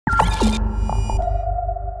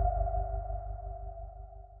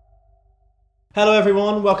Hello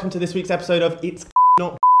everyone, welcome to this week's episode of It's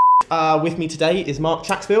Not with me today is Mark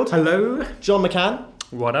Chaxfield. Hello. John McCann.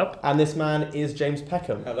 What up? And this man is James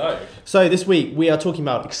Peckham. Hello. So this week we are talking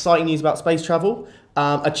about exciting news about space travel,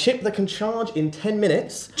 a chip that can charge in 10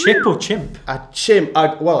 minutes. Chip or chimp? A chimp,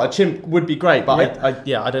 a chimp would be great, but I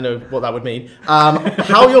don't know what that would mean.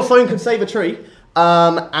 How your phone can save a tree.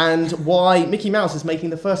 And why Mickey Mouse is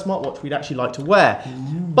making the first smartwatch we'd actually like to wear.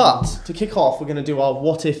 But to kick off, we're going to do our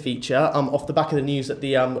What If feature off the back of the news that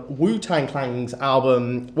the Wu-Tang Clan's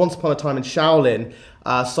album Once Upon a Time in Shaolin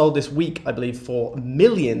sold this week, I believe, for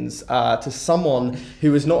millions to someone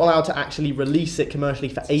who is not allowed to actually release it commercially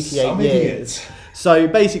for 88 years. So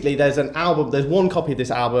basically, there's one copy of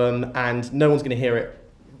this album, and no one's going to hear it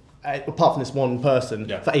apart from this one person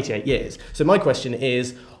for 88 years. So my question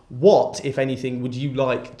is, what, if anything, would you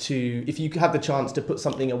like to, if you had the chance to put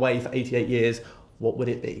something away for 88 years, what would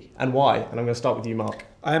it be and why? And I'm going to start with you, Mark.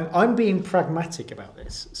 I'm being pragmatic about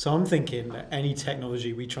this. So I'm thinking that any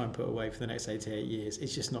technology we try and put away for the next 88 years,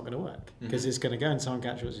 it's just not going to work because it's going to go in time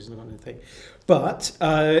capsules, it's not going to think. But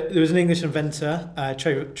there was an English inventor,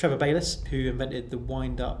 Trevor Bayliss, who invented the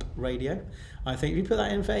wind-up radio. I think if you put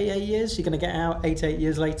that in for 88 years, you're going to get out 88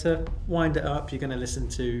 years later, wind it up, you're going to listen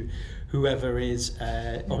to whoever is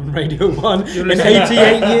on Radio 1 in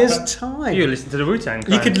 88 years' time. You listen to the Wu-Tang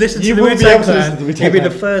Clan. You could listen to the Wu-Tang Clan. It'd be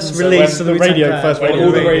the first release of the radio Wu-Tang first Clan. When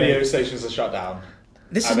all the radio stations are shut down,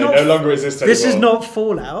 This and is they not, no longer exist anymore. This is not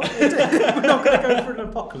Fallout. We're not going to go through an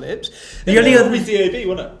apocalypse. The only It'll other be DAB,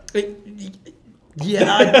 wouldn't it?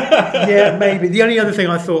 yeah, maybe. The only other thing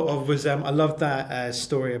I thought of was I loved that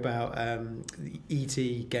story about the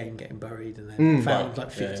E.T. game getting buried and then found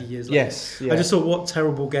like 50 years later. Yes. Yeah. I just thought, what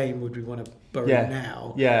terrible game would we want to bury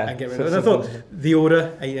now and get rid of it? I thought The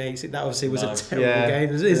Order 886, that obviously was a terrible game.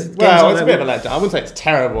 It's a bit of a letdown. I wouldn't say it's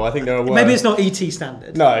terrible. I think there are worse. Maybe it's not E.T.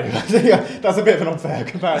 standard. No, that's a bit of an unfair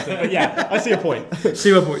comparison. But yeah, I see your point. See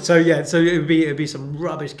your point. So yeah, so it'd be some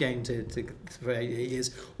rubbish game to for 88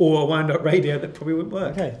 years, or a wound-up radio that probably wouldn't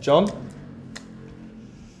work. Okay, John?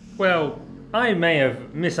 Well, I may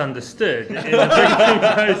have misunderstood in the briefing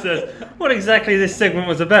process what exactly this segment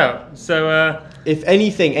was about. So, if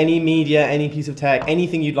anything, any media, any piece of tech,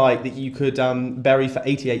 anything you'd like that you could bury for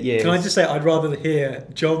 88 years. Can I just say, I'd rather hear,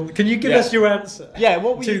 John, can you give us your answer? Yeah,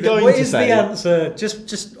 what were you going What to is say? the answer,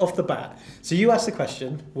 just off the bat? So you asked the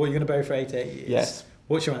question, what are you going to bury for 88 years? Yes.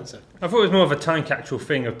 What's your answer? I thought it was more of a time capsule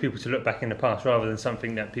thing of people to look back in the past rather than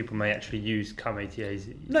something that people may actually use come 88 years.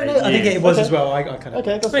 No, I think it was as well. I kind of...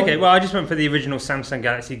 Okay, that's fine. Okay, well, I just went for the original Samsung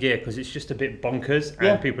Galaxy Gear because it's just a bit bonkers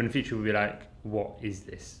and people in the future will be like, what is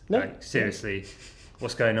this? No. Like, seriously,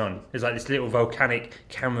 what's going on? There's like this little volcanic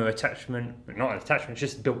camera attachment, not an attachment, it's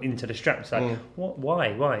just built into the strap. It's like, what?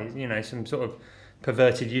 Why? You know, some sort of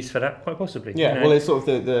perverted use for that, quite possibly. Yeah, you know? well, it's sort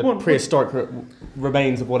of the prehistoric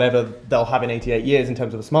remains of whatever they'll have in 88 years in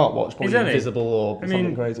terms of a smartwatch, probably invisible or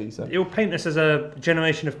something crazy. So it'll paint us as a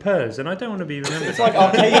generation of pervs, and I don't want to be remembered. It's like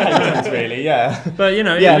arcade paintings, really, yeah. But, you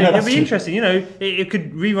know, it'll be interesting. You know, it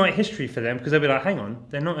could rewrite history for them, because they'll be like, hang on,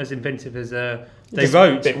 they're not as inventive as they just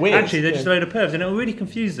wrote. A bit weird. Actually, they're just a load of pervs, and it'll really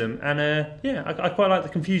confuse them. And, I quite like the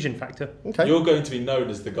confusion factor. Okay. You're going to be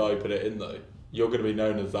known as the guy who put it in, though. You're going to be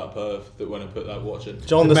known as that perv that went and put that watch in.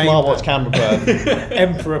 John, the smartwatch camera perv.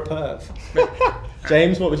 Emperor perv.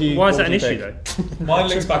 James, what would you... Why is that an issue, though? Mine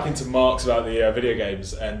links back into Mark's about the video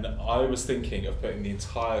games, and I was thinking of putting the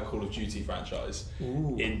entire Call of Duty franchise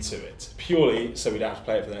into it, purely so we'd have to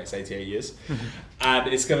play it for the next 88 years.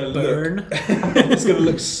 And it's going to look... it's going to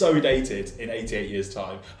look so dated in 88 years'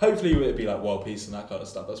 time. Hopefully it'll be like World Peace and that kind of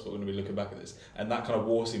stuff. That's what we're going to be looking back at this. And that kind of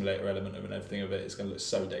war simulator element of and everything of it is going to look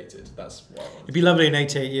so dated. That's what I want. It'd be lovely in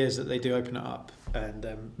 88 years that they do open it up and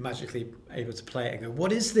magically able to play it and go,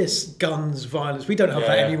 what is this guns, violence? We don't have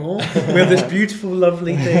that anymore. We have this beautiful,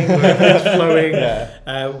 lovely thing where everything's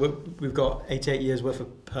flowing. We've got 88 years worth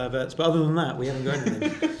of perverts, but other than that, we haven't got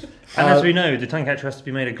anything. And as we know, the tank catcher has to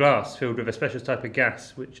be made of glass filled with a special type of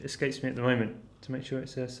gas, which escapes me at the moment, to make sure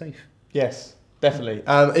it's safe. Yes, definitely.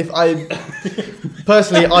 If I...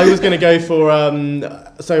 Personally, I was going to go for...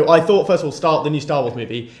 so I thought, first of all, the new Star Wars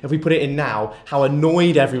movie, if we put it in now, how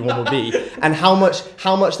annoyed everyone would be, and how much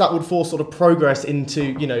that would force sort of progress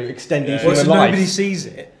into, you know, extending human life. Nobody sees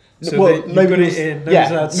it. So nobody put it in.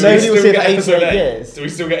 Nobody will see it for 88 years. Do we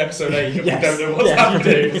still get episode 8 if yes. we don't know what's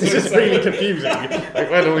happening? It's just really confusing.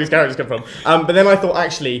 Like, where do all these characters come from? But then I thought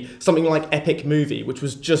actually something like Epic Movie, which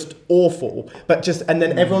was just awful, but and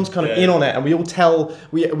then everyone's kind of in on it, and we all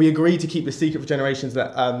we agreed to keep the secret for generations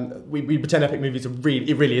that we pretend Epic Movies it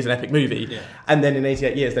really is an epic movie, and then in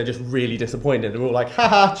 88 years they're just really disappointed. They're all like,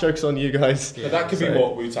 haha, jokes on you guys. But that could be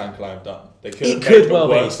what Wu-Tang Clan have done. They could have could made well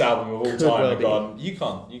the be. worst album of all Could time well and be.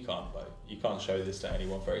 gone, you can't show this to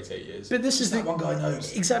anyone for 88 years. But this is that one guy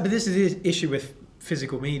knows. Exactly. This is the issue with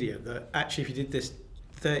physical media, that actually if you did this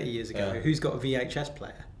 30 years ago, who's got a VHS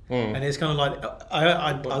player? And it's kind of like,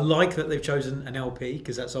 I like that they've chosen an LP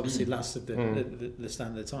because that's obviously lasted the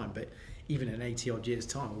standard of time. But even in 80 odd years'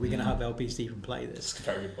 time, are we going to have LPs to even play this? That's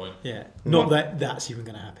a very good point. Yeah. Not that that's even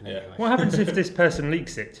going to happen anyway. What happens if this person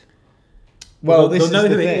leaks it? Well, They'll this is know the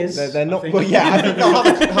who it thing. is, They're I not. think. Well, yeah, I think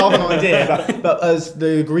they'll have an idea, but as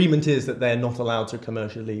the agreement is that they're not allowed to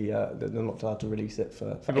commercially, they're not allowed to release it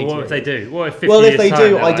for. But what if they do? What if 50 Well, if years they time, do,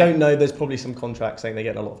 they're I like, don't know. There's probably some contract saying they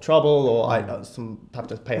get in a lot of trouble, or some have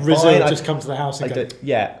to pay a Rizzo fine. just come to the house and go, Just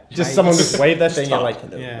Mate, someone just wave their finger tough. like,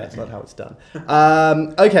 Yeah. that's not how it's done.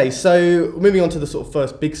 Okay, so moving on to the sort of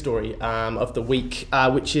first big story of the week,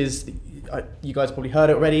 which is, you guys probably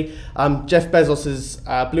heard it already, Jeff Bezos's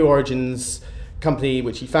Blue Origin's company,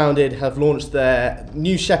 which he founded, have launched their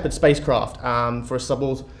New Shepard spacecraft for a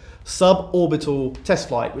suborbital test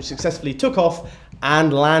flight, which successfully took off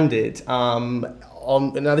and landed. Now,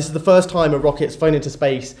 this is the first time a rocket's flown into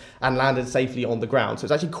space and landed safely on the ground, so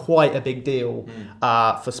it's actually quite a big deal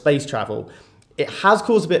for space travel. It has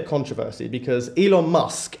caused a bit of controversy because Elon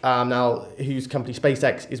Musk, now whose company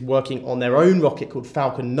SpaceX is working on their own rocket called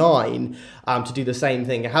Falcon 9 to do the same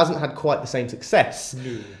thing. It hasn't had quite the same success.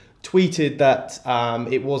 Tweeted that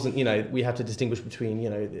it wasn't, we have to distinguish between,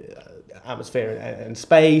 the atmosphere and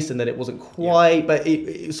space, and that it wasn't quite, but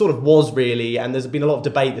it sort of was really. And there's been a lot of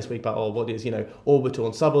debate this week about, what is, orbital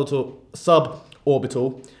and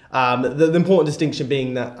suborbital. The important distinction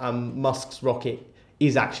being that Musk's rocket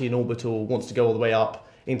is actually an orbital, wants to go all the way up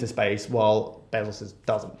into space, while Bezos's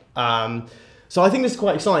doesn't. So I think this is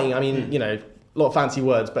quite exciting. I mean, a lot of fancy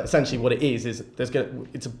words, but essentially what it is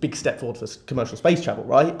it's a big step forward for commercial space travel,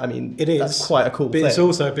 right? I mean, it is. That's quite a cool but thing. It's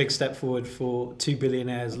also a big step forward for two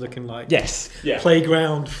billionaires looking like Yeah.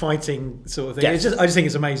 playground fighting sort of thing. Yes. I just think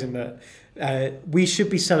it's amazing that we should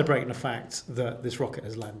be celebrating the fact that this rocket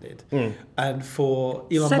has landed. And for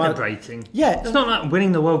Elon Musk, celebrating? Yeah. It's not like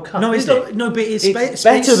winning the World Cup, No, it's is not. it? No, but it's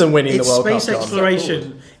better than winning the World Cup. Space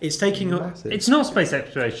exploration. It's taking. It's not space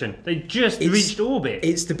exploration. They just reached orbit.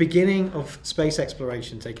 It's the beginning of space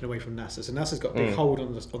exploration taken away from NASA. So NASA's got a big hold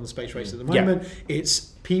on the space race at the moment. It's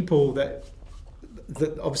people that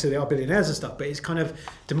obviously they are billionaires and stuff, but it's kind of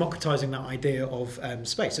democratizing that idea of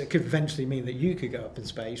space. So it could eventually mean that you could go up in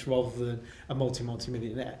space rather than a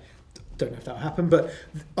multi-millionaire. Don't know if that will happen, but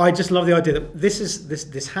I just love the idea that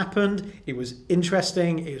this happened. It was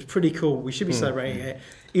interesting. It was pretty cool. We should be celebrating it.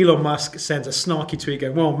 Elon Musk sends a snarky tweet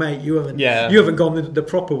going, "Well, mate, you haven't gone the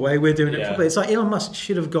proper way. We're doing it properly." It's like Elon Musk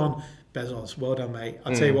should have gone, "Bezos, well done, mate.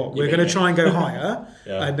 I'll tell you what, we're going to try and go higher,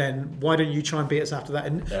 and then why don't you try and beat us after that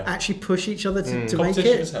and actually push each other to make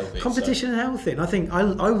it healthy, competition and healthy." And I think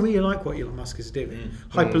I really like what Elon Musk is doing.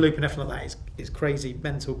 Hyperloop and everything like that is crazy,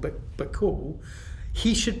 mental, but cool.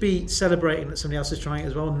 He should be celebrating that somebody else is trying it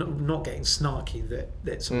as well, not getting snarky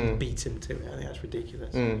that somebody beat him to it. I think that's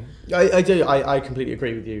ridiculous. I do. I completely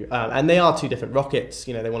agree with you. And they are two different rockets.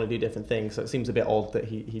 They want to do different things. So it seems a bit odd that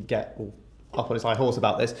he'd get all up on his high horse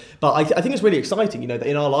about this. But I think it's really exciting, that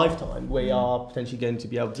in our lifetime we are potentially going to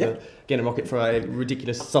be able to get a rocket for a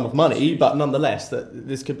ridiculous sum of money, but nonetheless that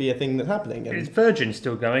this could be a thing that's happening. And is Virgin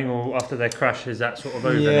still going, or after their crash is that sort of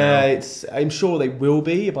over now? Yeah, I'm sure they will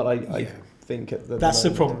be, but I think that's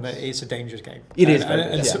the problem. That it's a dangerous game. It is,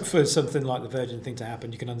 and for something like the Virgin thing to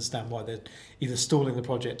happen, you can understand why they're either stalling the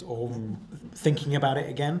project or thinking about it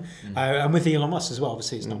again. And with Elon Musk as well,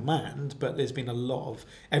 obviously it's not manned, but there's been a lot of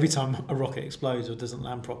every time a rocket explodes or doesn't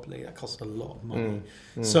land properly, that costs a lot of money.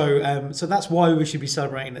 So that's why we should be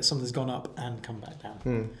celebrating that something's gone up and come back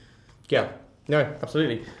down. Yeah, no,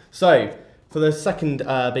 absolutely. So, for the second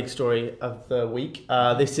big story of the week,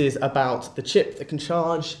 this is about the chip that can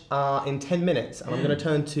charge in 10 minutes. And I'm going to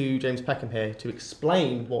turn to James Peckham here to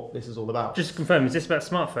explain what this is all about. Just to confirm, is this about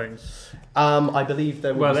smartphones? I believe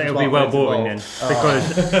there will be it'll be well boring then. Because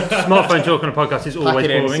smartphone talk on a podcast is always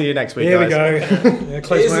boring. See you next week, Here guys. we go.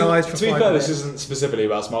 Close my eyes for 5 minutes. To be fair, this isn't specifically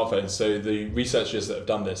about smartphones. So the researchers that have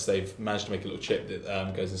done this, they've managed to make a little chip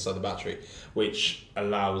that goes inside the battery, which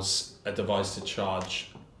allows a device to charge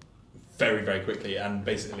very, very quickly, and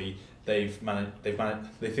basically they think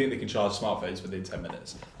they can charge smartphones within 10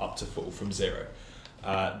 minutes up to full from zero.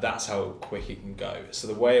 That's how quick it can go. So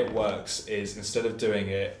the way it works is, instead of doing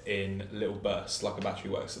it in little bursts like a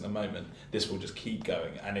battery works at the moment, this will just keep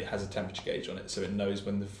going, and it has a temperature gauge on it, so it knows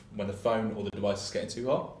when the phone or the device is getting too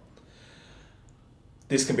hot.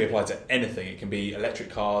 this can be applied to anything. It can be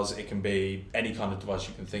electric cars. It can be any kind of device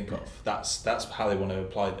you can think of. That's how they want to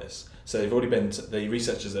apply this. So they've already been the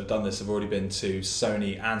researchers that have done this have already been to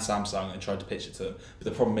Sony and Samsung and tried to pitch it to them. But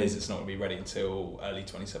the problem is it's not going to be ready until early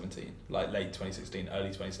 2017, like late 2016, early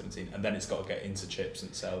 2017, and then it's got to get into chips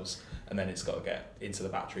and cells, and then it's got to get into the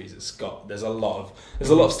batteries. There's a lot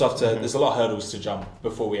of stuff there's a lot of hurdles to jump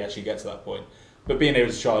before we actually get to that point. But being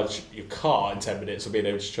able to charge your car in 10 minutes or being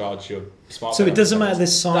able to charge your smartphone. So it doesn't matter the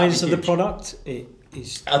size of the product.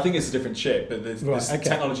 I think it's a different chip, but the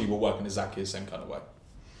technology will work in exactly the same kind of way.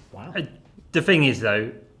 Wow. The thing is,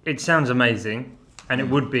 though, it sounds amazing, and it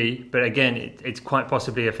would be, but again, it's quite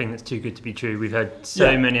possibly a thing that's too good to be true. We've heard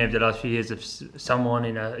so many over the last few years of someone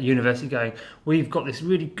in a university going, we've got this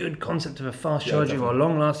really good concept of a fast charging or a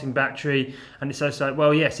long-lasting battery, and it's just like,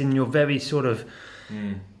 well, yes, in your very sort of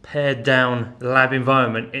pared down lab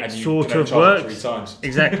environment, it sort of works.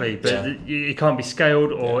 Exactly, but it can't be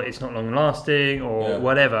scaled, or it's not long-lasting, or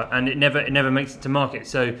whatever, and it never makes it to market.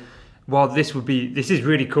 So while this is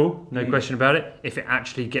really cool, no question about it, if it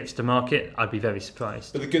actually gets to market, I'd be very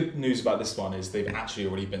surprised. But the good news about this one is they've actually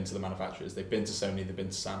already been to the manufacturers. They've been to Sony, they've been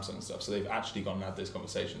to Samsung and stuff, so they've actually gone and had those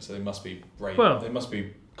conversations, so they must be brave. Well, they must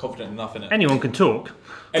be confident enough in it. Anyone can talk.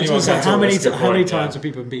 How many times have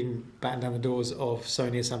people been batting down the doors of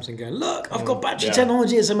Sony or Samsung going, look, I've got battery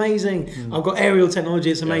technology, it's amazing. I've got aerial technology,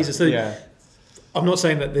 it's amazing. So I'm not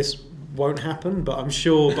saying that this won't happen, but I'm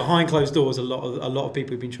sure behind closed doors a lot of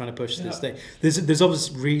people have been trying to push this thing. There's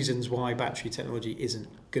obvious reasons why battery technology isn't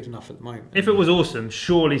good enough at the moment. If it was awesome,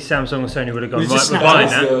 surely Samsung or Sony would have gone, right, we're buying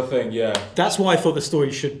that. The other thing, That's what I thought the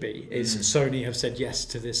story should be, is Sony have said yes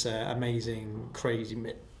to this amazing, crazy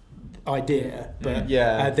idea, but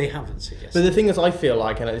they haven't said yes. But the thing is, I feel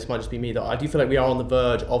like, and this might just be me, that I do feel like we are on the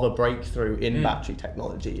verge of a breakthrough in battery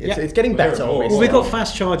technology. It's getting better. Well, we've got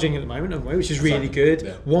fast charging at the moment, haven't we, which is really good.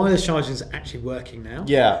 Yeah. Wireless charging is actually working now.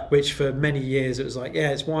 Yeah. Which for many years it was like,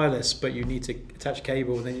 it's wireless, but you need to attach a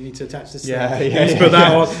cable, and then you need to attach this thing. You put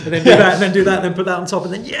that on, and then do that, and then do that, and then put that on top,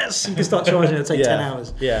 and then you can start charging. It'll take 10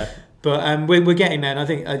 hours. Yeah. But we're getting there, and I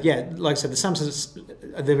think, like I said, the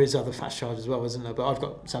Samsung, there is other fast charge as well, isn't there? But I've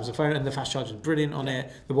got Samsung phone, and the fast charge is brilliant on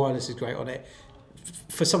it. The wireless is great on it.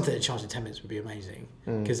 For something to charge in 10 minutes would be amazing,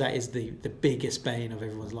 because that is the biggest bane of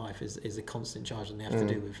everyone's life is the constant charging they have to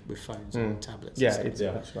do with phones and tablets. Yeah, it's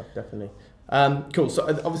definitely. Cool. So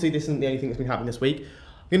obviously this isn't the only thing that's been happening this week.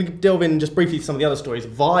 I'm going to delve in just briefly to some of the other stories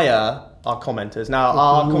via our commenters. Now,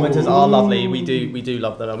 our commenters are lovely. We do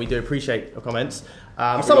love them, and we do appreciate your comments.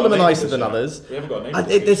 Some of them are nicer than others. We haven't got a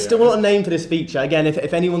name. There's still not a name for this feature. Again,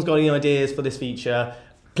 if anyone's got any ideas for this feature,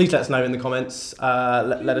 please let us know in the comments.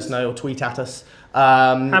 Let us know or tweet at us.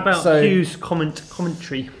 How about Hugh's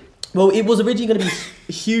commentary? Well, it was originally going to be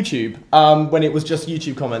YouTube when it was just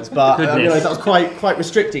YouTube comments, but I realised that was quite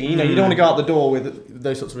restricting. You don't want to go out the door with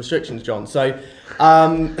those sorts of restrictions, John. So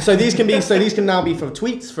these can now be from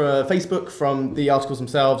tweets, from Facebook, from the articles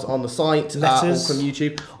themselves on the site, or from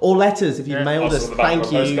YouTube, or letters if you've mailed us. Thank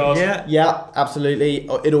you. Yeah, absolutely.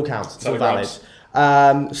 It all counts. It's all valid.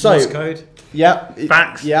 Morse code. Yeah.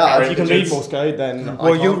 Facts. Yeah. If you can read Morse code, then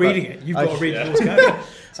you're reading it. You've got to read Morse code.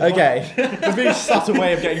 Okay, there's a really subtle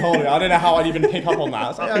way of getting hold of it. I don't know how I'd even pick up on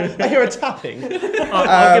that. I hear a tapping.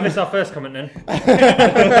 I'll give us our first comment then.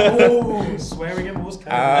 Swearing at Morse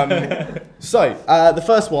code. So, the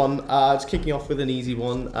first one, just kicking off with an easy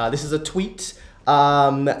one. This is a tweet,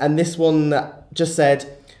 and this one just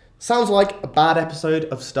said, sounds like a bad episode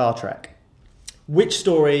of Star Trek. Which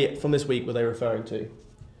story from this week were they referring to?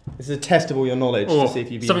 This is a test of all your knowledge to see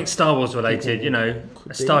if you've been something Star Wars related, a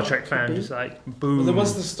Star Trek fan just like boom. Well, there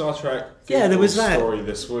was the Star Trek there was that story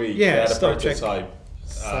this week. Yeah, they had Star a prototype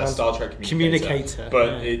Star Trek communicator.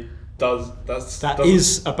 But it does that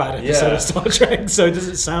is a bad episode of Star Trek. So does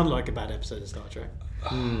it sound like a bad episode of Star Trek?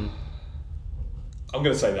 I'm going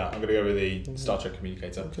to say that. I'm going to go with the Star Trek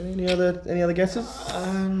communicator. Okay, any other guesses?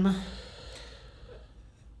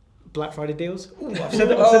 Black Friday deals? Ooh, I've said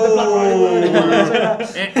the Black Friday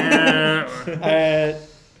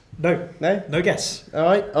word. No guess. All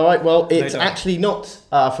right. Well, it's actually not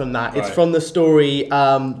from that. It's from the story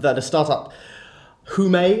that a startup,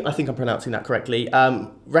 Hume, I think I'm pronouncing that correctly,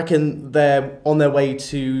 reckon they're on their way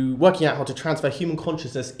to working out how to transfer human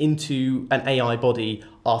consciousness into an AI body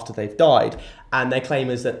after they've died. And their claim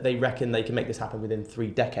is that they reckon they can make this happen within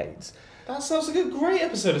 3 decades. That sounds like a great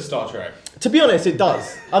episode of Star Trek. To be honest, it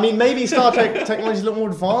does. I mean, maybe Star Trek technology is a little more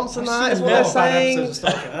advanced than that, is what they're saying.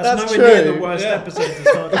 That's true. Near the worst episode of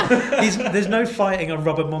Star Trek. There's no fighting a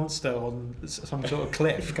rubber monster on some sort of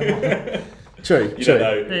cliff. Come on. True. You don't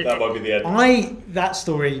know. That might be the end. That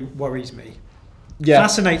story worries me.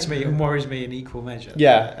 fascinates me and worries me in equal measure.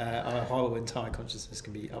 Yeah. Our whole entire consciousness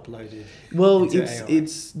can be uploaded. Well, into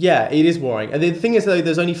AI. it is worrying. And the thing is, though,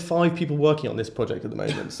 there's only 5 people working on this project at the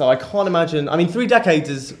moment, so I can't imagine. I mean, 3 decades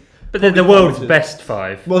is. But they're the world's best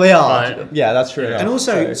 5. Well, they are. Right. Yeah, that's true. And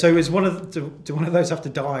also, so is do one of those have to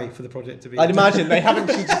die for the project to be? I'd imagine they haven't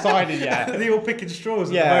decided yet. Are they all picking straws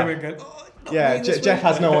at Yeah. the moment? Going, Jeff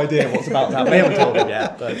has no idea what's about to happen. They haven't told him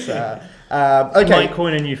yet. But okay. Might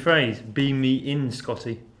coin a new phrase. Beam me in,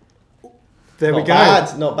 Scotty. There we go.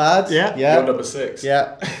 Not bad. Yeah. You're number 6.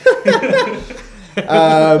 Yeah.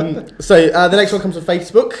 So the next one comes from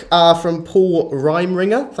Facebook from Paul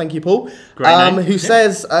Reimringer. Thank you, Paul. Great name. Who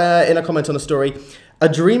says in a comment on a story, a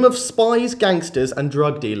dream of spies, gangsters, and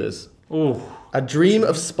drug dealers. Oh, A dream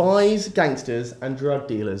of spies, gangsters, and drug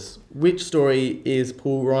dealers. Which story is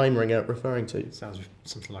Paul Reimringer referring to? Sounds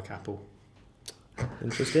something like Apple.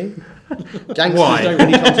 Interesting. Gangsters Why? don't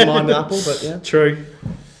really come to mind with Apple, but yeah. true.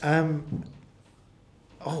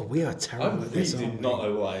 We are I terrible at really this. do aren't not we?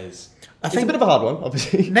 know what it is. I It's a think bit of a hard one,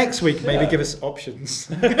 obviously. next week maybe give us options.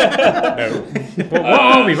 What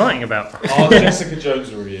are we writing about? Our Jessica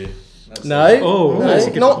Jones review. That's No. it. Oh, No. that's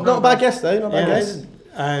a good Not one. a bad guess, though. Not a bad guess.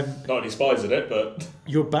 Not any spies in it, but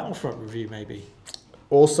Your Battlefront review maybe.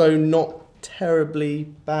 Also, not terribly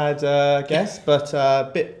bad guess, but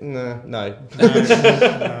a bit no. No.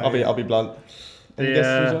 I'll be blunt. Any The,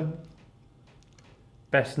 guesses, John?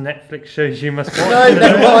 Best Netflix shows you must watch. No,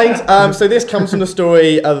 never mind. So this comes from the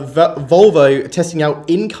story of Volvo testing out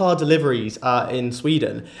in-car deliveries in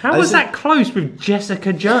Sweden. How was that close with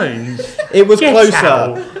Jessica Jones? It was Get closer.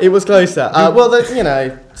 out. It was closer.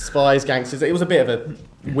 Spies, gangsters. It was a bit of a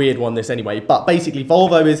weird one, this anyway. But basically,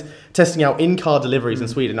 Volvo is testing out in-car deliveries in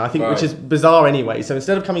Sweden. I think, which is bizarre anyway. So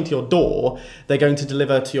instead of coming to your door, they're going to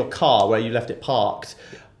deliver to your car where you left it parked.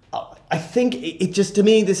 I think it just, to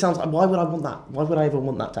me, this sounds like, why would I want that? Why would I ever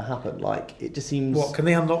want that to happen? Like, it just seems... What, can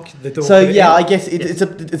they unlock the door? So, yeah, I guess it's a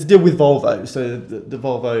deal with Volvo. So the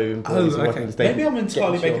Volvo employees are working with the maybe I'm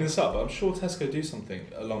entirely making this up, but I'm sure Tesco do something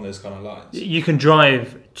along those kind of lines. You can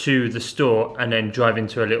drive to the store and then drive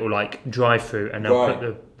into a little drive-through, and they'll put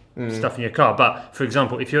the stuff in your car. But for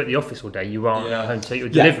example, if you're at the office all day, you aren't at home to take your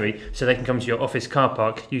delivery, so they can come to your office car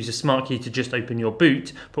park, use a smart key to just open your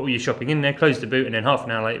boot, put all your shopping in there, close the boot, and then half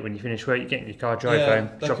an hour later when you finish work, you get in your car, drive home,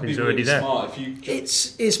 shopping's already there. Smart if you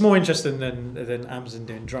It's more interesting than Amazon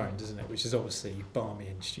doing drones, isn't it? Which is obviously balmy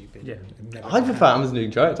and stupid. Yeah. and never I prefer happen. Amazon doing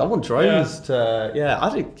drones. I want drones to... Yeah, I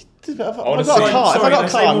think... If I got a Sorry, car, if I got a I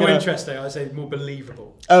say car, I'm more gonna... interesting. I say more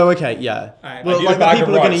believable. Oh, okay, yeah. Alright, Well, I need like a the bag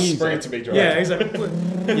people of are going to rice, use bring it. it to me direct. Yeah, exactly.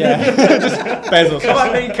 Yeah. Bezos.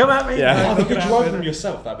 Come at me. Yeah. No, If you could not drive gonna them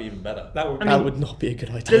yourself, that'd be even better. That would be. That would not be a good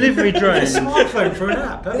idea. Delivery a drones. smartphone for an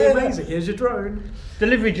app. That'd be amazing. Here's your drone.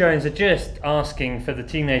 Delivery drones are just asking for the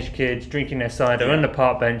teenage kids drinking their cider on the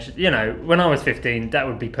park bench. You know, when I was 15, that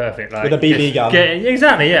would be perfect. Like, With a BB gun.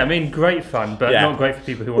 Exactly, yeah. I mean, great fun, but Yeah. not great for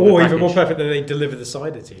people who want Or the even more package. perfect that they deliver the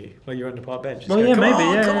cider to you while you're on the park bench. Just Well, go, yeah, "Come maybe,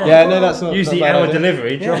 on, yeah, come yeah. on, Yeah, come no, on." that's not Use not a the bad hour idea.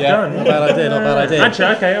 delivery, job Yeah, done. not bad idea, not bad idea.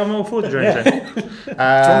 Actually, okay, I'm all for the drones then.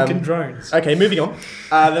 Drunken drones. Okay, moving on.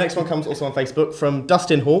 The next one comes also on Facebook from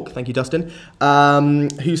Dustin Hawk. Thank you, Dustin.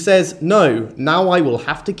 Who says, "No, now I will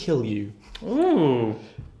have to kill you." Ooh.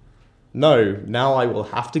 No, now I will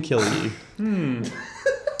have to kill you.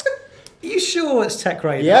 Are you sure it's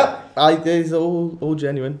Techradar? Yep, it's all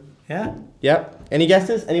genuine. Yeah. Yep. Any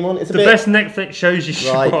guesses? Anyone? It's a The bit best Netflix shows you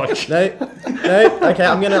should right. watch. No. Okay,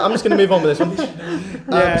 I'm just gonna move on with this one.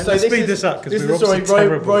 Yeah, let's speed this up, 'cause this we're is the story. obviously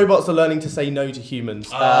terrible. Robots are learning to say no to humans.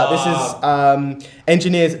 This is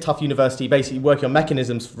engineers at Tufts University basically working on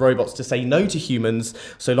mechanisms for robots to say no to humans,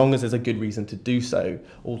 so long as there's a good reason to do so.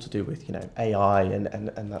 All to do with AI and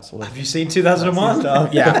that sort of. Have you seen 2001?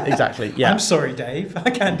 stuff. Yeah, exactly. Yeah. I'm sorry, Dave. I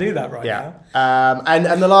can't do that right Yeah. now.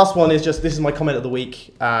 And the last one is just, this is my comment of the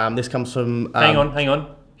week. This comes from... Hang on.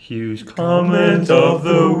 Hugh's comment of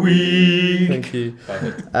the week. Thank you.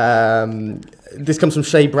 This comes from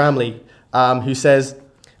Shay Bramley, who says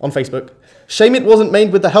on Facebook, "Shame it wasn't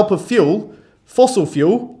made with the help of fossil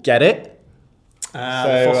fuel, get it?"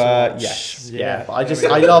 Yes. Yeah. But I just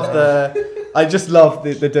love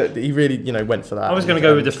the he really, went for that. I was going to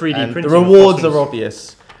go with the 3D and printing. the rewards are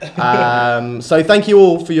obvious. So thank you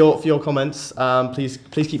all for your comments. Please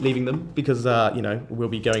keep leaving them because we'll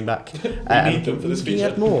be going back. We need them for this looking feature.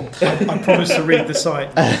 at more. I promise to read the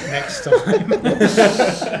site next time.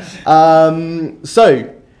 So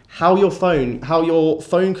how your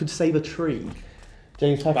phone could save a tree.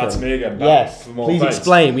 James Peckham. That's me again. Yes. For more Please phones.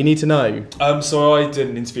 explain. We need to know. So I did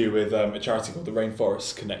an interview with a charity called the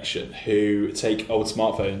Rainforest Connection, who take old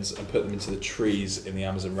smartphones and put them into the trees in the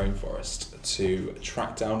Amazon rainforest to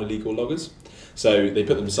track down illegal loggers. So they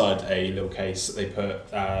put them inside a little case. They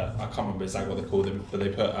put, I can't remember exactly what they call them, but they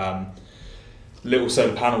put little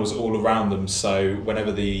solar panels all around them, so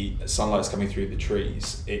whenever the sunlight's coming through the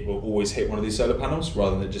trees, it will always hit one of these solar panels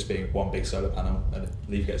rather than it just being one big solar panel and a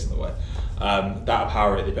leaf gets in the way. That'll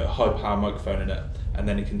power it. They put a high power microphone in it, and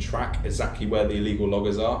then it can track exactly where the illegal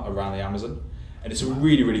loggers are around the Amazon. And it's a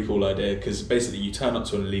really, really cool idea, because basically you turn up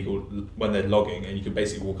to an illegal when they're logging, and you can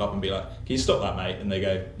basically walk up and be like, "Can you stop that, mate?" And they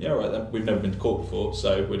go, "Yeah, all right then. We've never been to court before,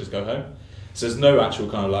 so we'll just go home." So there's no actual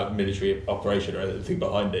kind of like military operation or anything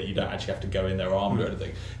behind it. You don't actually have to go in there armed or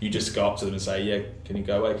anything. You just go up to them and say, "Yeah, can you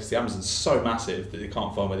go away?" Because the Amazon's so massive that they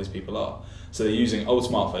can't find where these people are. So they're using old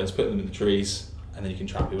smartphones, putting them in the trees, and then you can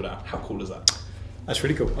track people down. How cool is that? That's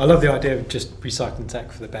really cool. I love the idea of just recycling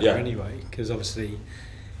tech for the better anyway, because obviously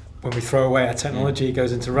when we throw away our technology, it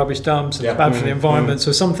goes into rubbish dumps and it's bad for the environment.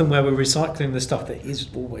 So something where we're recycling the stuff that is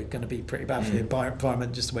always going to be pretty bad for the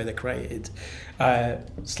environment, just the way they're created,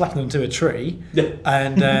 slapping them to a tree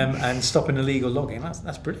and stopping illegal logging.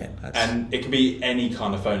 That's brilliant. And it can be any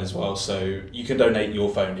kind of phone as well. So you can donate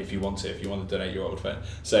your phone if you want to, if you want to donate your old phone.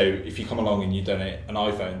 So if you come along and you donate an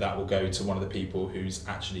iPhone, that will go to one of the people who's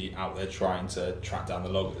actually out there trying to track down the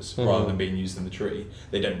loggers rather than being used in the tree.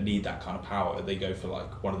 They don't need that kind of power. They go for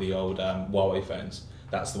like one of the old Huawei phones.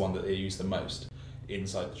 That's the one that they use the most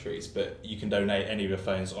inside the trees. But you can donate any of your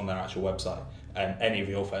phones on their actual website, and any of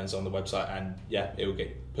your phones on the website, and it will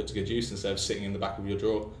get put to good use instead of sitting in the back of your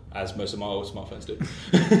drawer, as most of my old smartphones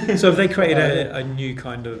do. So have they created a new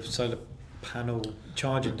kind of solar panel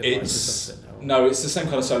charging device or something? Or? No, it's the same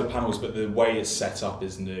kind of solar panels, but the way it's set up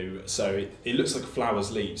is new. So it looks like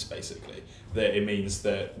flowers' leaves, basically. That it means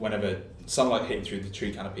that whenever sunlight hitting through the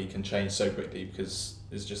tree canopy can change so quickly because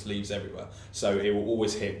there's just leaves everywhere. So it will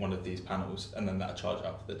always hit one of these panels, and then that'll charge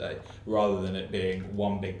up for the day, rather than it being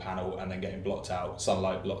one big panel and then getting blocked out,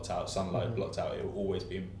 sunlight blocked out, sunlight blocked out. It will always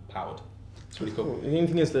be powered. It's really cool. The only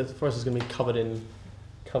thing is the forest is going to be covered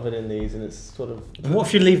in these, and it's sort of. And what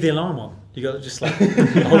if you leave the alarm on? You got just like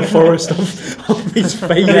a whole forest of these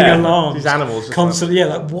failing alarms. These animals constantly,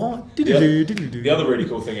 like what? The other really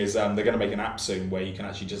cool thing is they're going to make an app soon where you can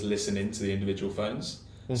actually just listen into the individual phones.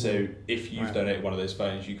 So if you've donated one of those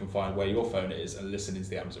phones, you can find where your phone is and listen into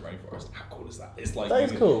the Amazon rainforest. How cool is that? It's like that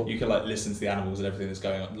is cool. You can like listen to the animals and everything that's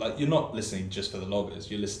going on. Like you're not listening just for the loggers.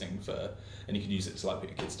 You're listening and you can use it to like put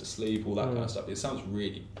your kids to sleep, all that kind of stuff. It sounds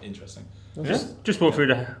really interesting. Just walk through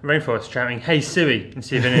the rainforest shouting, "Hey Siri," and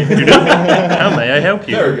see if anything. How may I help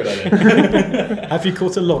you? Very good idea. Have you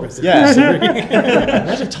caught a logger? Yeah.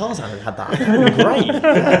 Imagine Tarzan had that. That'd be great.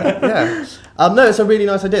 No, it's a really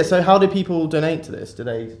nice idea. So how do people donate to this? Do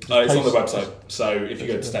they? It's on the website. So if you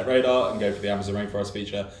go to Techradar and go for the Amazon rainforest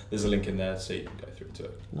feature, there's a link in there so you can go through to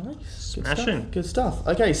it. Nice. Good stuff.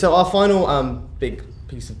 Okay, so our final big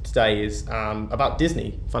piece of today is about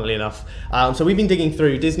Disney, funnily enough. So we've been digging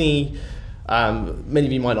through Disney. Many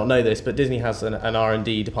of you might not know this, but Disney has an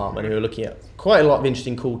R&D department who are looking at quite a lot of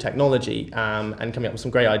interesting, cool technology and coming up with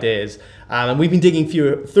some great ideas. And we've been digging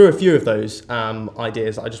through a few of those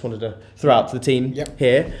ideas that I just wanted to throw out to the team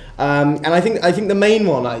here. And I think the main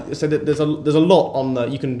one, so that there's a lot on the,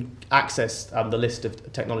 you can access the list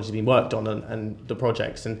of technology being worked on and the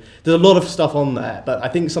projects, and there's a lot of stuff on there. But I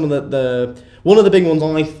think some of one of the big ones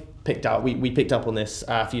I picked out, we picked up on this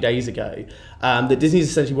a few days ago, that Disney's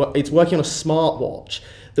essentially it's working on a smartwatch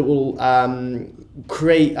that will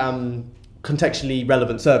create contextually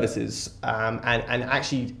relevant services and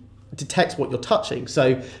actually detects what you're touching.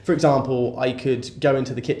 So for example, I could go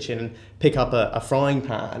into the kitchen and pick up a frying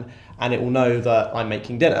pan, and it will know that I'm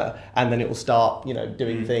making dinner, and then it will start,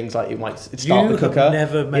 doing things like it might start the cooker. You've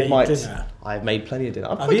never made dinner. I've made plenty of dinner.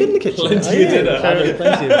 I'm quite good in the kitchen. Plenty of dinner. I've made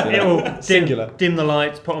plenty of dinner. It will dim the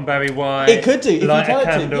lights, put on Barry White. It could do if you light tell a it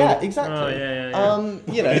to. candle. Yeah, exactly. Oh,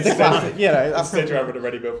 yeah. It's classic. That's Instead you're having a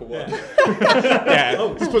ready bill for one.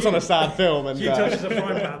 just puts on a sad film and. If you touches a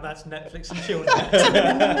frying pan, that's Netflix and chill.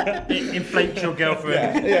 It inflates your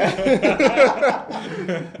girlfriend.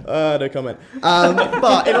 No comment.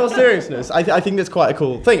 But in all seriousness, I think that's quite a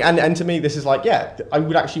cool thing. And to me, this is like, I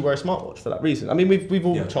would actually wear a smartwatch for that reason. I mean, we've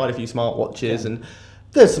all tried a few smartwatches and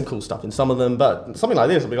there's some cool stuff in some of them, but something like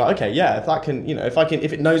this will be like, okay, if that can,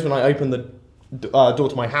 if it knows when I open the door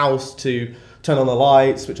to my house to turn on the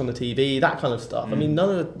lights, switch on the TV, that kind of stuff. I mean,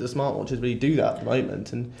 none of the smartwatches really do that at the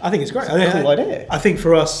moment, and I think it's great. It's a cool idea. I think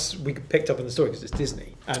for us, we picked up on the story because it's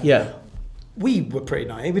Disney. And we were pretty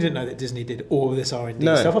naive. We didn't know that Disney did all of this R&D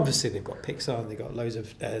stuff. Obviously, they've got Pixar and they've got loads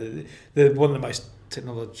of one of the most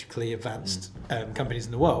technologically advanced companies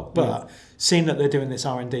in the world. But seeing that they're doing this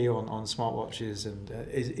R&D on smartwatches and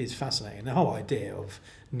is fascinating. The whole idea of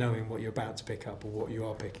knowing what you're about to pick up or what you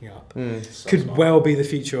are picking up could well be the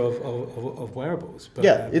future of wearables. But,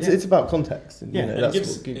 it's about context. And, it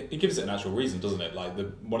gives it an actual reason, doesn't it? Like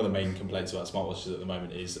one of the main complaints about smartwatches at the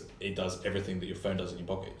moment is it does everything that your phone does in your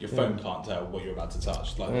pocket. Your phone can't tell what you're about to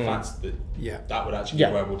touch. Like the fact that that would actually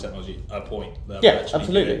give wearable technology a point. That would actually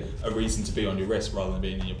absolutely. give it a reason to be on your wrist rather than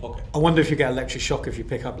being in your pocket. I wonder if you get electric shock if you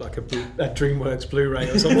pick up like a DreamWorks Blu-ray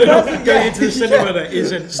or something going into the cinema that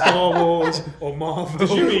isn't Star Wars or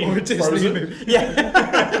Marvel or a Disney movie.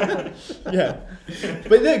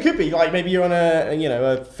 But it could be like maybe you're on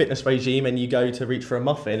a fitness regime and you go to reach for a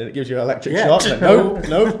muffin and it gives you an electric shock. Like,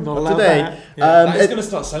 no, not today. It's going to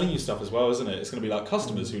start selling you stuff as well, isn't it? It's going to be like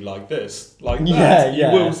customers who like this, like that. You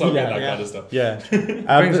will start getting that kind of stuff.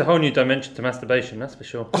 Brings a whole new dimension to masturbation, that's for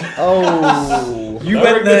sure. You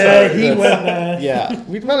went there, he went there. Yeah,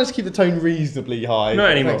 we've managed to keep the tone reasonably high.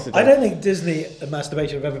 Not anymore. I don't think Disney and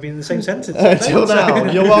masturbation have ever been in the same sentence. Until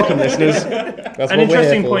now. You're welcome, listeners. That's An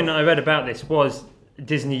interesting point that I read about this was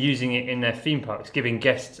Disney using it in their theme parks, giving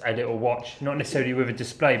guests a little watch, not necessarily with a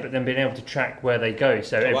display, but then being able to track where they go.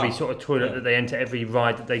 So every sort of toilet that they enter, every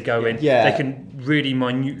ride that they go in, they can really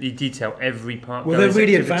minutely detail every part. Well, they're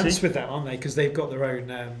really advanced with that, aren't they? Because they've got their own.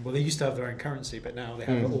 They used to have their own currency, but now they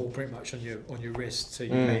have it all pretty much on your wrist. So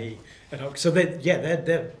you pay. So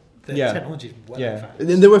they're technology is well advanced.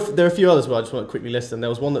 And there are a few others where I just want to quickly list them.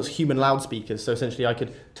 There was one that's human loudspeakers, so essentially I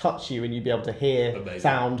could touch you and you'd be able to hear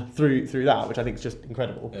sound through that, which I think is just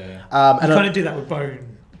incredible. You kind of do that with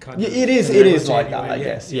bone. It is like that, I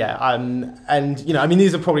guess. And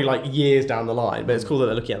these are probably like years down the line, but it's cool that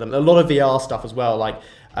they're looking at them. A lot of VR stuff as well, like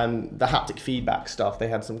the haptic feedback stuff. They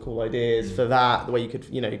had some cool ideas for that. The way you could,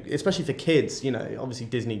 especially for kids. Obviously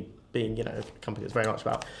Disney being a company that's very much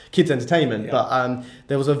about kids entertainment, but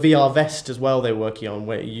there was a VR vest as well they were working on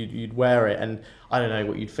where you'd wear it and I don't know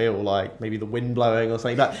what you'd feel like, maybe the wind blowing or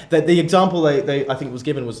something. But the example they I think was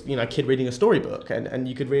given was a kid reading a storybook and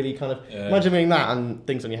you could really kind of imagine doing that and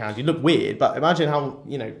things on your hands. You'd look weird, but imagine how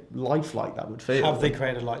lifelike that would feel. Have they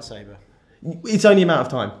created a lightsaber? It's only a matter of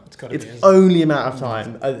time. It's only a matter of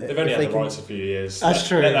time. They've only had the rights a few years. That's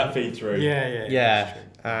true. Let that feed through. Yeah.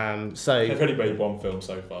 So they've only made one film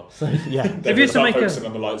so far. If you had to make a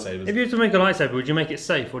lightsaber, would you make it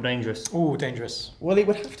safe or dangerous? Oh, dangerous. Well, it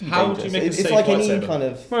would have to be How dangerous. would you make a it's safe like lightsaber? any kind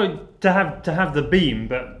of. Well, to have the beam,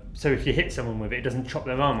 but so if you hit someone with it, it doesn't chop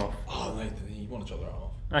their arm off. Oh, no, you want to chop their arm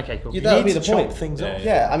off. Okay, cool. Yeah, that would be the chop point. Things off.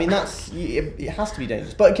 Yeah, I mean it has to be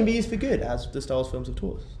dangerous, but it can be used for good, as the Star Wars films have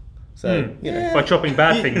taught us. So by chopping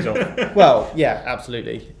bad things off. Well, yeah,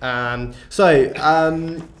 absolutely.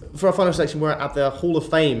 For our final section, we're at the Hall of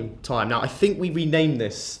Fame time. Now, I think we renamed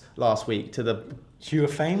this last week to the Hue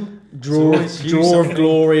of Fame? Draw of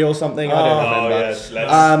Glory or something. I don't remember. Yes,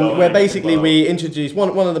 where basically we introduce one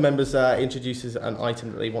of the members introduces an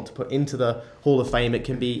item that they want to put into the Hall of Fame. It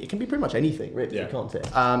can be pretty much anything, really, can't it?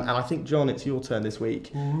 And I think, John, it's your turn this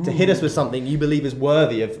week to hit us with something you believe is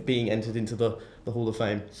worthy of being entered into the Hall of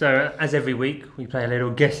Fame. So, as every week, we play a little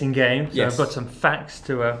guessing game. So I've got some facts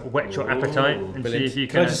to whet your appetite and see if you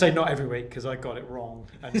can. Can I just say not every week because I got it wrong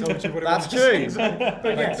and told you what it was. That's true. But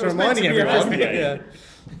Thanks for reminding everyone.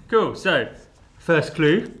 Cool. So, first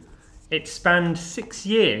clue: it spanned 6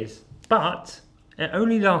 years, but it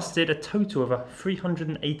only lasted a total of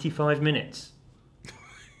 385 minutes.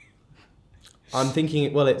 I'm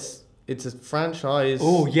thinking. Well, it's a franchise.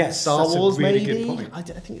 Oh yes, Star Wars really maybe. Good point. I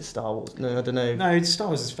think it's Star Wars. No, I don't know. No, Star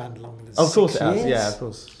Wars has spanned longer than. Of course 6 it has. years. Yeah, of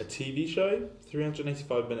course. A TV show,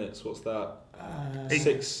 385 minutes. What's that?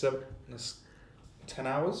 6, 7, that's 10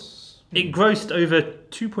 hours. It grossed over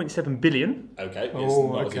 2.7 billion. Okay. It's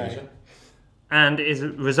Oh, not a okay. TV show. And it has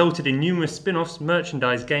resulted in numerous spin-offs,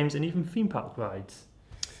 merchandise, games, and even theme park rides.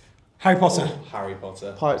 Harry Potter. Harry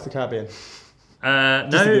Potter. Pirates of the Caribbean.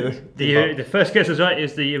 No, the first guess was right. It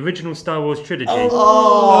was the original Star Wars trilogy.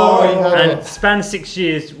 And span 6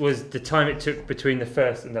 years was the time it took between the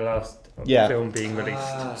first and the last film being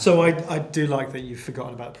released. So I do like that you've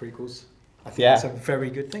forgotten about prequels. I think that's a very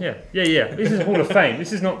good thing. Yeah. This is Hall of Fame.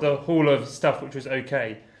 This is not the Hall of stuff which was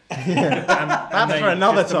okay. That's for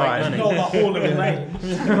another time. Not the Hall of Fame.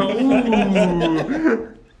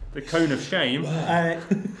 The cone of shame.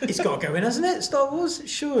 It's got to go in, hasn't it? Star Wars,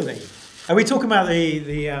 surely. Are we talking about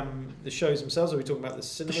the shows themselves, or are we talking about the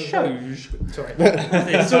cinema? Shows. Sorry. We're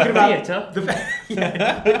talking about theatre.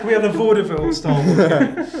 Can we have the vaudeville Star Wars?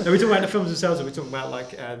 Are we talking about the films themselves, or are we talking about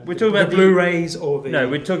like We're talking about the Blu-rays or the... No,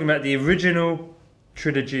 we're talking about the original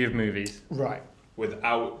trilogy of movies. Right.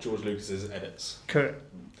 Without George Lucas's edits. Correct.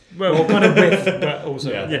 Well, kind of with, but also...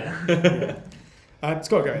 Yeah. It's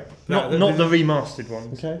got to go in. Not the remastered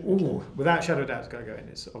ones. Okay. Ooh, without shadow of doubt, it's got to go in.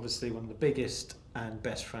 It's obviously one of the biggest and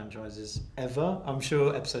best franchises ever. I'm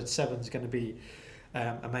sure Episode 7 is going to be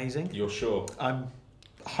amazing. You're sure? I'm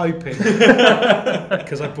hoping,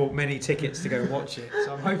 because I bought many tickets to go watch it,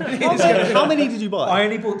 so I'm hoping it's going to... How many did you buy? I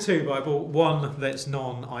only bought 2, but I bought one that's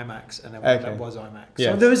non-IMAX and then one that was IMAX.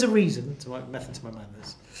 Yeah. So there is a reason to my method to my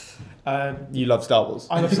madness. You love Star Wars.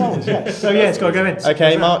 I love Star Wars, yeah. So yeah, it's got to go in.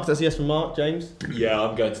 Okay, Mark, that's a yes from Mark. James? Yeah,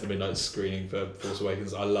 I'm going to the midnight screening for Force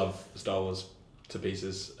Awakens. I love Star Wars to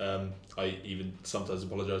pieces. I even sometimes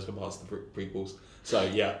apologise for parts of the prequels. So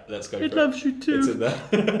yeah, let's go. It for loves you too. It's in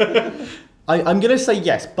there. I'm going to say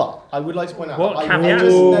yes, but I would like to point out... What that caveat?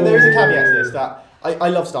 there is a caveat to this, that I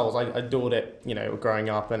love Star Wars. I adored it, growing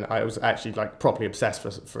up, and I was actually like properly obsessed for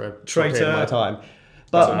a short period of my time.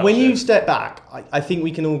 But when you step back, I think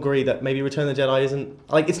we can all agree that maybe Return of the Jedi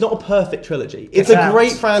isn't... Like, it's not a perfect trilogy. It's a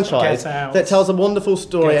great franchise that tells a wonderful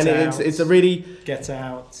story, and it's a really... Get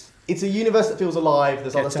Out. It's a universe that feels alive.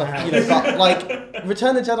 There's other stuff, but like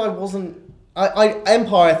Return of the Jedi wasn't...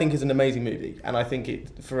 Empire, I think, is an amazing movie, and I think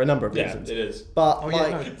it for a number of reasons. Yeah, it is. But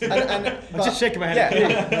I'm just shaking my head.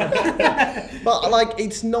 Yeah. But like,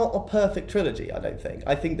 it's not a perfect trilogy. I don't think.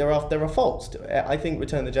 I think there are faults to it. I think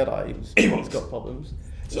Return of the Jedi has got problems.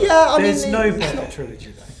 Sorry. Yeah, there's no perfect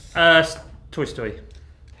trilogy though. Toy Story.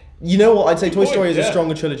 You know what? I'd say Toy Story is a yeah.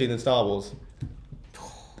 stronger trilogy than Star Wars.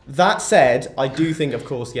 That said, I do think, of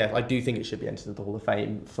course, I do think it should be entered the Hall of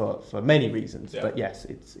Fame for many reasons. Yeah. But yes,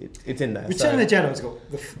 it's in there. Return of the Jedi's got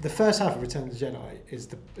the first half of Return of the Jedi is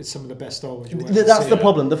some of the best Star Wars. That's the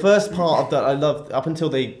problem. The first part of that I loved up until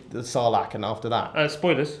the Sarlacc, and after that.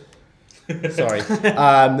 Spoilers. Sorry.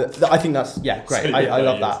 I think that's great. I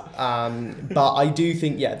love that. But I do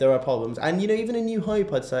think there are problems, and even a New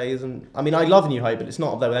Hope, I'd say isn't. I mean, I love New Hope, but it's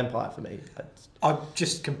not up there with Empire for me. I've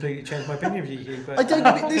just completely changed my opinion of you. But I don't.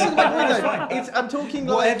 This is my point. I'm talking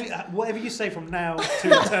like whatever you say from now to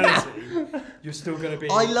eternity, you're still going to be.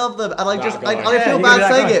 I love them, and I feel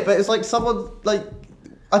bad saying it, but it's like someone like.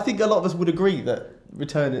 I think a lot of us would agree that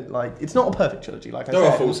Return, it's not a perfect trilogy. Like I said, there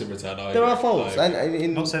are faults in Return. There are faults, and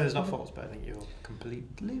I'm not saying there's not faults, but I think you're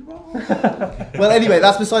completely wrong. Well, anyway,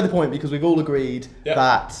 that's beside the point because we've all agreed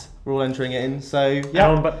that we're all entering it in. So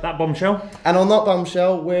yeah, and on that bombshell. And on that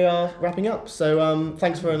bombshell, we are wrapping up. So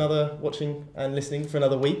thanks for watching and listening for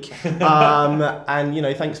another week. And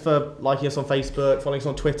thanks for liking us on Facebook, following us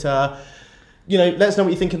on Twitter. Let us know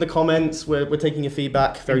what you think in the comments. We're taking your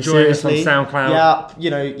feedback very seriously. Us on SoundCloud.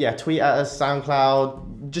 Yeah, tweet at us, SoundCloud.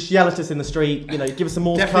 Just yell at us in the street. Give us some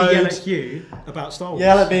more Definitely code. Yell at you about Star Wars.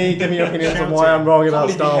 Yell at me. Give me your opinions on why I'm wrong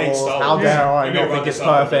about Star Wars. How dare I not think it's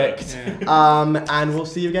perfect. Yeah. And we'll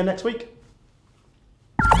see you again next week.